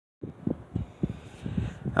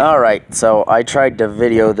Alright, so I tried to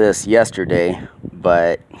video this yesterday,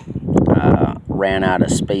 but ran out of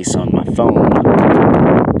space on my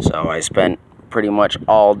phone. So I spent pretty much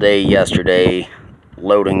all day yesterday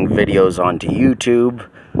loading videos onto YouTube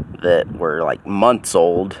that were like months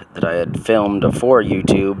old that I had filmed for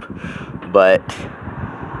YouTube, but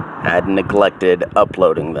I had neglected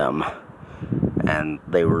uploading them. And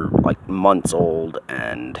they were like months old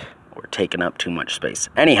and were taking up too much space.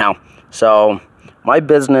 Anyhow, so my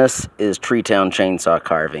business is Treetown Chainsaw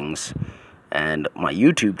Carvings, and my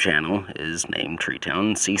YouTube channel is named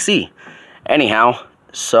Treetown CC. Anyhow,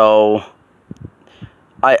 so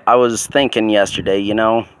I was thinking yesterday, you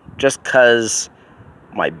know, just because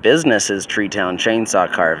my business is Treetown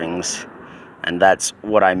Chainsaw Carvings, and that's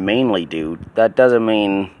what I mainly do, that doesn't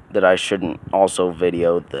mean that I shouldn't also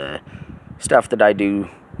video the stuff that I do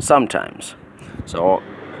sometimes. So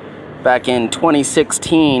back in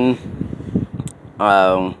 2016,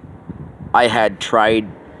 I had tried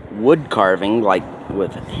wood carving, like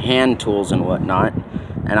with hand tools and whatnot,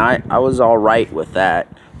 and I was all right with that,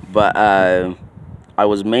 but I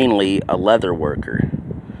was mainly a leather worker.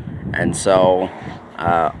 And so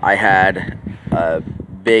I had a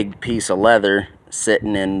big piece of leather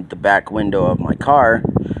sitting in the back window of my car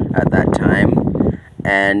at that time,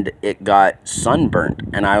 and it got sunburnt,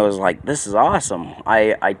 and I was like, this is awesome.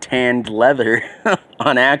 I tanned leather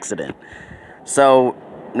on accident. So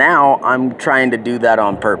now I'm trying to do that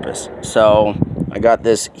on purpose. So I got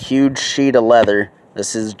this huge sheet of leather.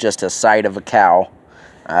 This is just a side of a cow,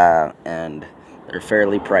 and they're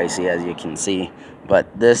fairly pricey, as you can see. But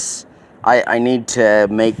this, I need to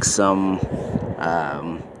make some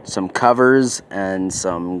covers and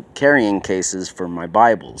some carrying cases for my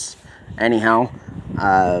Bibles. Anyhow,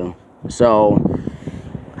 so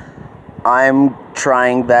I'm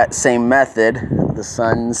trying that same method. The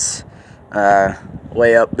sun's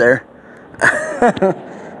way up there.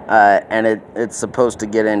 And it's supposed to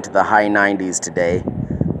get into the high 90s today.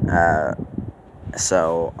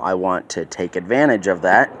 So I want to take advantage of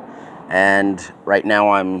that. And right now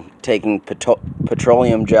I'm taking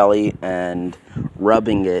petroleum jelly and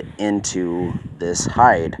rubbing it into this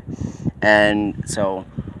hide. And so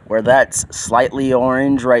where that's slightly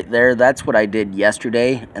orange right there, that's what I did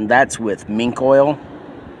yesterday. And that's with mink oil.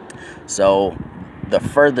 So the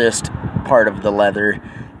furthest part of the leather,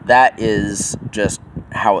 that is just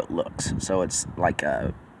how it looks. So it's like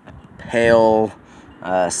a pale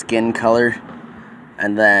skin color,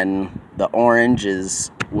 and then the orange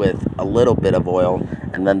is with a little bit of oil,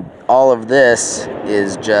 and then all of this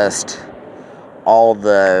is just all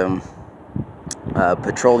the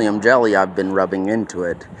petroleum jelly I've been rubbing into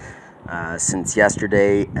it since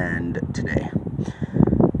yesterday and today.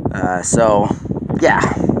 So yeah,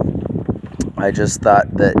 I just thought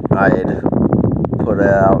that I'd put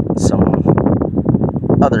out some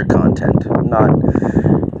other content,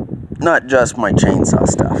 not just my chainsaw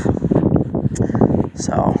stuff.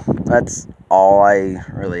 So that's all I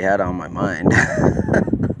really had on my mind.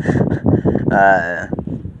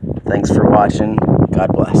 Thanks for watching.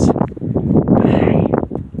 God bless.